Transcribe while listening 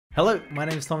Hello, my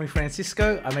name is Tommy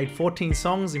Francisco. I made 14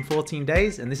 songs in 14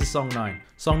 days, and this is song 9.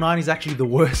 Song 9 is actually the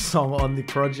worst song on the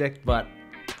project, but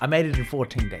I made it in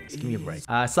 14 days. Give me a break.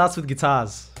 It starts with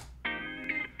guitars.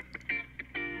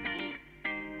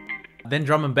 Then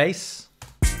drum and bass.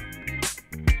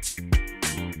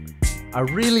 I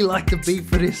really like the beat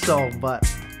for this song, but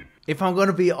if I'm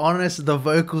gonna be honest, the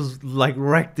vocals like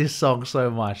wreck this song so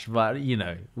much, but you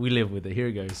know, we live with it. Here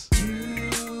it goes.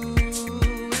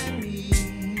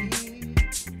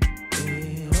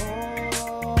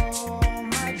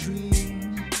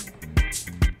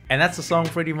 And that's the song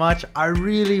pretty much. I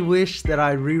really wish that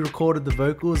I re-recorded the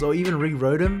vocals or even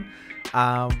rewrote them.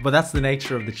 But that's the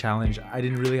nature of the challenge. I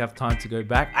didn't really have time to go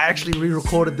back. I actually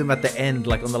re-recorded them at the end,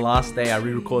 like on the last day I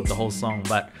re-recorded the whole song,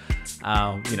 but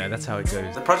you know, that's how it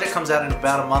goes. The project comes out in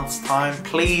about a month's time.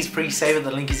 Please pre-save it,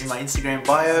 the link is in my Instagram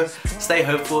bio. Stay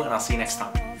hopeful and I'll see you next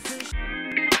time.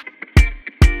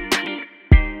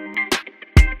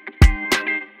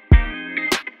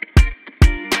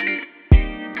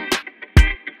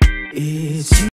 It's you.